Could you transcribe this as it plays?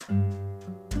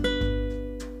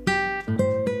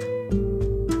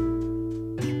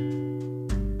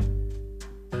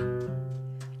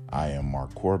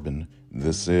Corbin.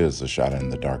 This is a Shot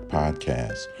in the Dark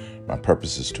podcast. My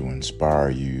purpose is to inspire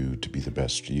you to be the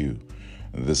best you.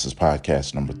 This is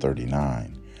podcast number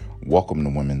 39. Welcome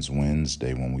to Women's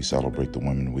Wednesday, when we celebrate the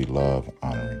women we love,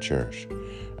 honor, and cherish.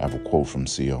 I have a quote from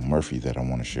C.L. Murphy that I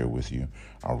want to share with you.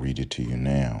 I'll read it to you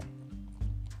now.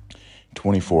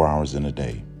 24 hours in a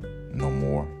day, no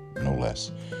more, no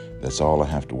less. That's all I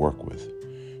have to work with.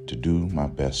 To do my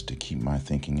best to keep my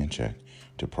thinking in check,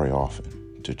 to pray often,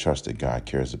 to trust that God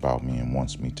cares about me and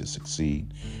wants me to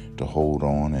succeed, to hold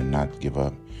on and not give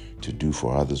up, to do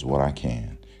for others what I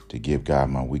can, to give God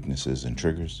my weaknesses and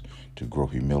triggers, to grow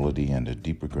humility and a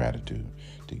deeper gratitude,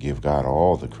 to give God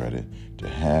all the credit, to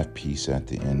have peace at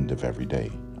the end of every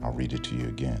day. I'll read it to you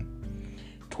again.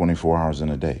 24 hours in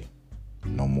a day,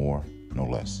 no more, no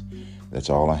less. That's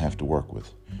all I have to work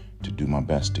with. To do my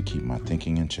best to keep my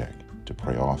thinking in check, to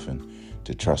pray often,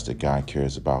 to trust that God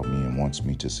cares about me and wants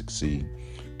me to succeed,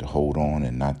 to hold on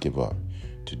and not give up,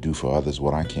 to do for others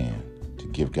what I can, to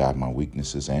give God my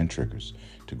weaknesses and triggers,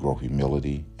 to grow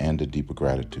humility and a deeper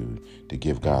gratitude, to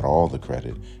give God all the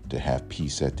credit, to have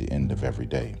peace at the end of every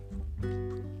day.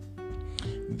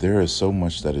 There is so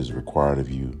much that is required of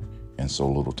you and so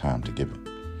little time to give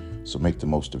it. So make the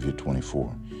most of your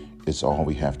 24. It's all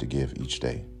we have to give each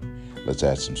day. Let's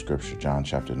add some scripture. John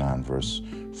chapter 9, verse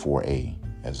 4a.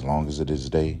 As long as it is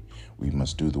day, we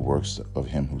must do the works of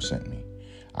him who sent me.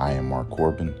 I am Mark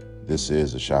Corbin. This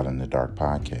is a Shot in the Dark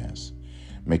podcast.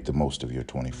 Make the most of your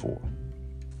 24.